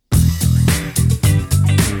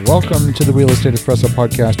Welcome to the Real Estate Espresso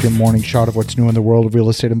Podcast, your morning shot of what's new in the world of real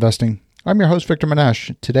estate investing. I'm your host, Victor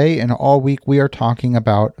Menashe. Today and all week, we are talking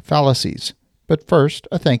about fallacies. But first,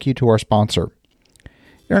 a thank you to our sponsor.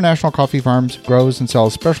 International Coffee Farms grows and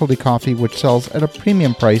sells specialty coffee, which sells at a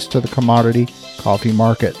premium price to the commodity coffee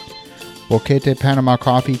market. Boquete Panama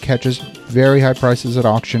coffee catches very high prices at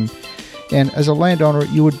auction, and as a landowner,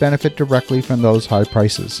 you would benefit directly from those high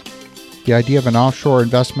prices. The idea of an offshore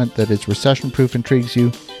investment that is recession-proof intrigues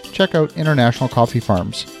you. Check out International Coffee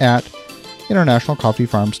Farms at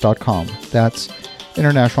internationalcoffeefarms.com. That's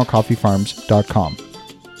internationalcoffeefarms.com.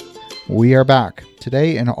 We are back.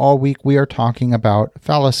 Today and all week we are talking about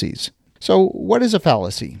fallacies. So what is a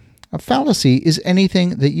fallacy? A fallacy is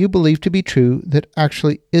anything that you believe to be true that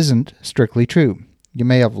actually isn't strictly true. You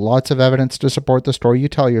may have lots of evidence to support the story you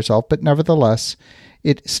tell yourself, but nevertheless,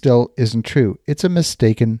 it still isn't true. It's a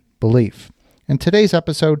mistaken belief. And today's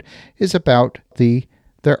episode is about the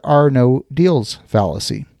 "there are no deals"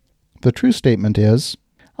 fallacy. The true statement is,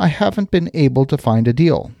 I haven't been able to find a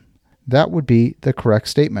deal. That would be the correct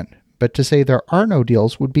statement, but to say there are no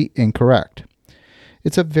deals would be incorrect.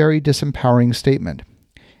 It's a very disempowering statement.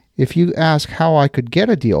 If you ask how I could get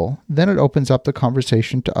a deal, then it opens up the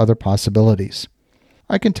conversation to other possibilities.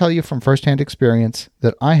 I can tell you from firsthand experience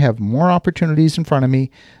that I have more opportunities in front of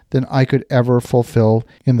me than I could ever fulfill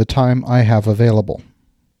in the time I have available.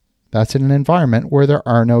 That's in an environment where there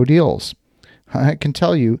are no deals. I can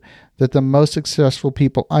tell you that the most successful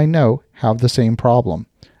people I know have the same problem,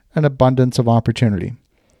 an abundance of opportunity.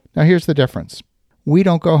 Now here's the difference. We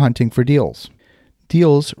don't go hunting for deals.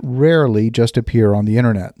 Deals rarely just appear on the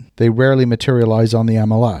internet. They rarely materialize on the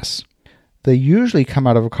MLS. They usually come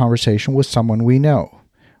out of a conversation with someone we know,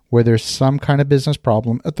 where there's some kind of business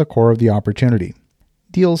problem at the core of the opportunity.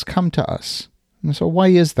 Deals come to us. And so why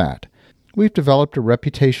is that? We've developed a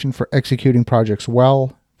reputation for executing projects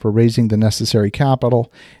well, for raising the necessary capital,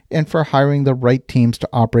 and for hiring the right teams to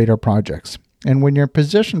operate our projects. And when you're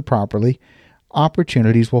positioned properly,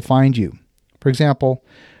 opportunities will find you. For example,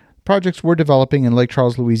 projects we're developing in Lake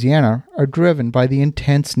Charles, Louisiana are driven by the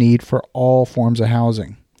intense need for all forms of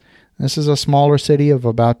housing. This is a smaller city of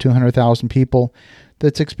about 200,000 people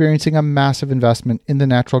that's experiencing a massive investment in the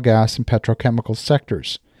natural gas and petrochemical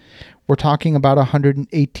sectors. We're talking about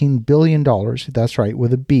 $118 billion, that's right,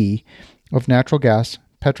 with a B, of natural gas,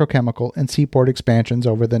 petrochemical, and seaport expansions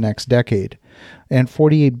over the next decade. And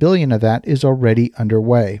 $48 billion of that is already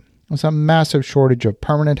underway. There's a massive shortage of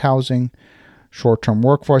permanent housing, short-term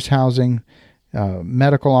workforce housing,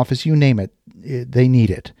 medical office, you name it, they need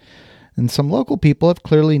it. And some local people have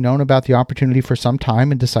clearly known about the opportunity for some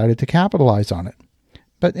time and decided to capitalize on it.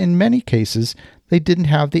 But in many cases, they didn't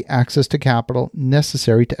have the access to capital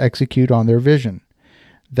necessary to execute on their vision.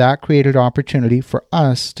 That created opportunity for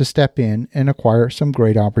us to step in and acquire some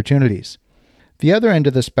great opportunities. The other end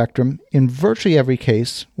of the spectrum, in virtually every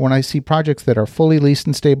case, when I see projects that are fully leased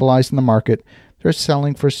and stabilized in the market, they're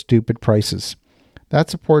selling for stupid prices.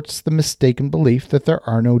 That supports the mistaken belief that there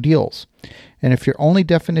are no deals. And if your only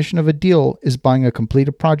definition of a deal is buying a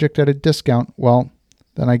completed project at a discount, well,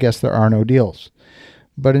 then I guess there are no deals.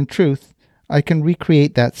 But in truth, I can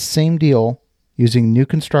recreate that same deal using new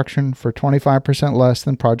construction for 25% less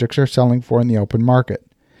than projects are selling for in the open market.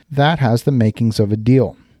 That has the makings of a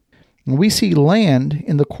deal. And we see land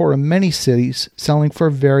in the core of many cities selling for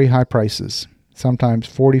very high prices, sometimes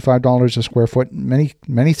 $45 a square foot,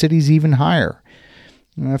 many cities even higher.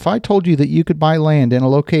 And if I told you that you could buy land in a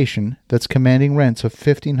location that's commanding rents of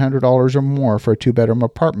 $1,500 or more for a two-bedroom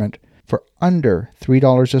apartment for under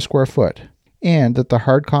 $3 a square foot, and that the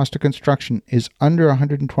hard cost of construction is under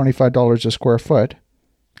 $125 a square foot,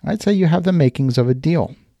 I'd say you have the makings of a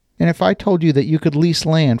deal. And if I told you that you could lease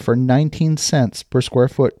land for 19 cents per square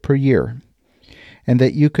foot per year, and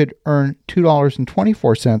that you could earn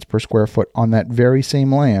 $2.24 per square foot on that very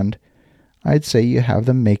same land, I'd say you have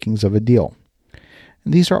the makings of a deal.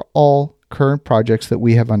 And these are all current projects that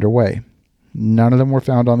we have underway. None of them were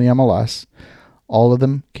found on the MLS. All of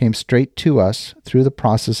them came straight to us through the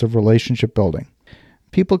process of relationship building.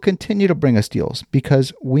 People continue to bring us deals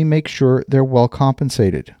because we make sure they're well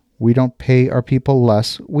compensated. We don't pay our people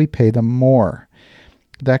less, we pay them more.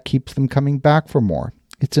 That keeps them coming back for more.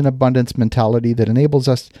 It's an abundance mentality that enables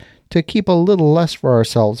us to keep a little less for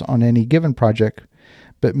ourselves on any given project,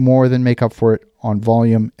 but more than make up for it on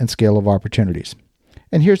volume and scale of opportunities.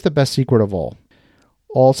 And here's the best secret of all.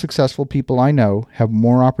 All successful people I know have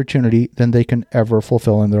more opportunity than they can ever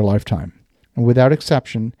fulfill in their lifetime. And without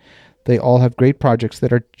exception, they all have great projects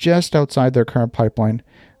that are just outside their current pipeline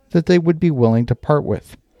that they would be willing to part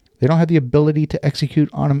with. They don't have the ability to execute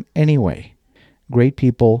on them anyway. Great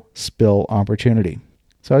people spill opportunity.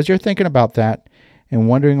 So as you're thinking about that and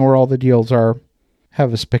wondering where all the deals are,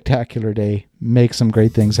 have a spectacular day. Make some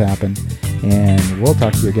great things happen. And we'll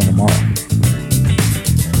talk to you again tomorrow.